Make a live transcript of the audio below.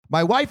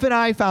My wife and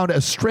I found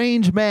a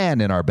strange man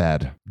in our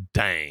bed.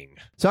 Dang.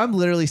 So I'm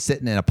literally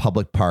sitting in a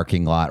public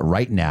parking lot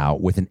right now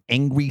with an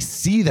angry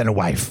seething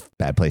wife.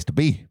 Bad place to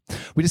be.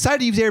 We decided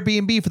to use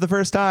Airbnb for the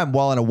first time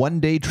while on a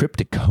one-day trip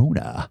to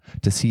Kona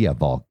to see a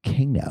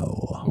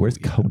volcano. Where's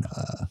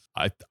Kona?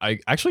 I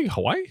actually,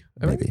 Hawaii?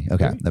 Maybe.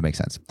 Okay, that makes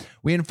sense.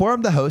 We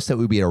informed the host that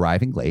we'd be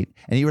arriving late,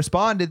 and he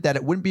responded that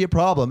it wouldn't be a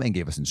problem and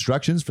gave us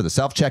instructions for the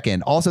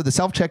self-check-in. Also, the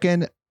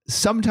self-check-in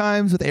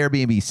sometimes with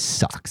Airbnb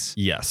sucks.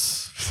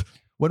 Yes.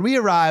 When we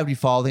arrived, we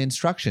followed the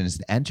instructions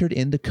and entered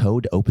in the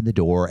code to open the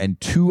door, and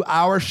to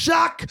our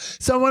shock,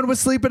 someone was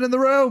sleeping in the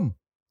room.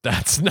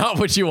 That's not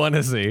what you want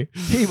to see.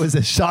 He was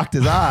as shocked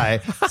as I,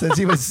 since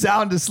he was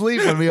sound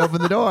asleep when we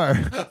opened the door.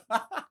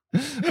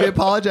 We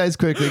apologized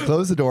quickly,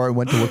 closed the door, and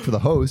went to look for the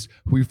host,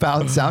 who we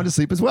found sound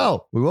asleep as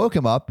well. We woke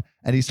him up,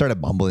 and he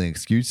started mumbling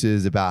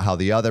excuses about how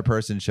the other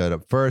person showed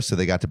up first, so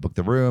they got to book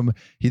the room.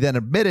 He then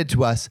admitted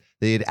to us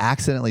that he had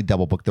accidentally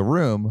double booked the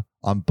room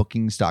on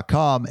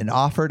bookings.com and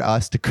offered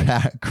us to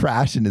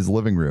crash in his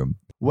living room.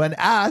 When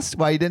asked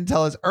why he didn't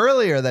tell us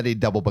earlier that he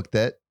double booked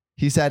it,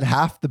 he said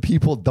half the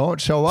people don't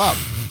show up.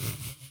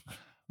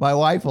 My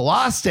wife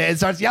lost it and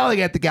starts yelling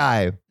at the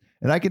guy.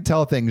 And I can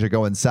tell things are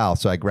going south.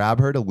 So I grab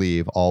her to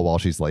leave all while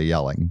she's like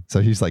yelling.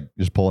 So he's like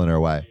just pulling her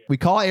away. We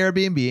call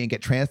Airbnb and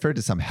get transferred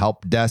to some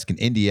help desk in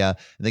India.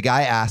 And the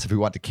guy asks if we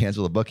want to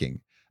cancel the booking.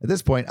 At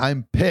this point,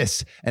 I'm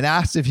pissed and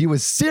asked if he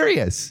was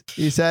serious.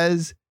 He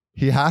says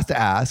he has to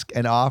ask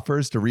and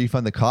offers to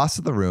refund the cost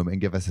of the room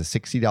and give us a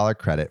 $60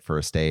 credit for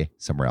a stay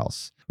somewhere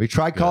else. We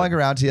tried calling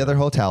around to the other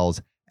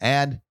hotels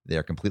and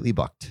they're completely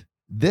booked.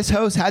 This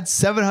host had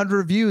 700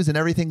 reviews and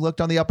everything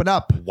looked on the up and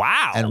up.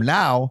 Wow. And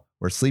now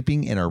we're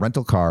sleeping in our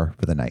rental car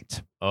for the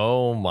night.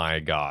 Oh my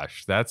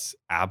gosh. That's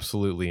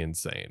absolutely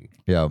insane.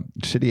 Yeah.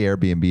 Shitty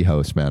Airbnb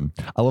host, man.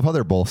 I love how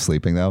they're both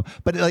sleeping though.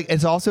 But like,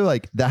 it's also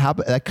like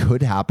that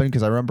could happen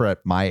because I remember at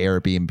my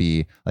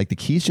Airbnb, like the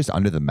key's just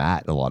under the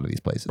mat at a lot of these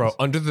places. Bro,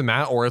 under the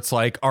mat, or it's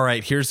like, all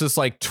right, here's this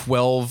like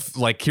 12,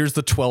 like here's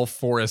the 12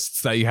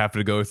 forests that you have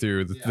to go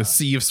through. The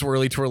sea of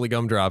swirly twirly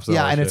gumdrops.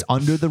 Yeah, and it's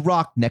under the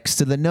rock next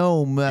to the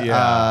gnome.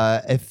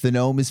 Yeah. If the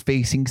gnome is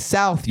facing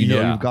south, you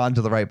know you've gone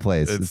to the right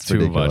place. It's too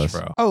ridiculous.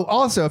 much, bro. Oh,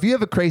 also, if you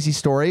have a crazy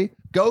story,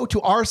 go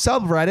to our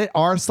subreddit,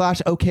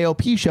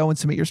 r/OKOP show, and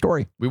submit your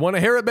story. We want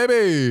to hear it,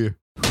 baby.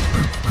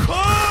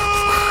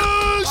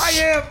 I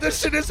am.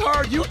 This shit is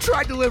hard. You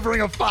tried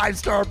delivering a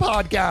 5-star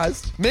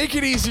podcast. Make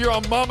it easier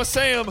on Mama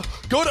Sam.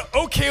 Go to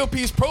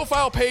OKOP's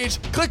profile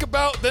page, click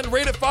about, then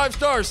rate it 5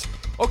 stars.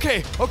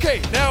 Okay,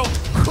 now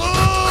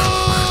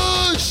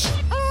push!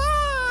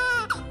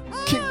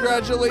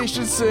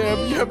 Congratulations, Sam.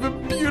 You have a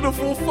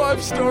beautiful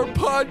 5-star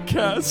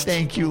podcast.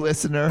 Thank you,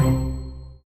 listener.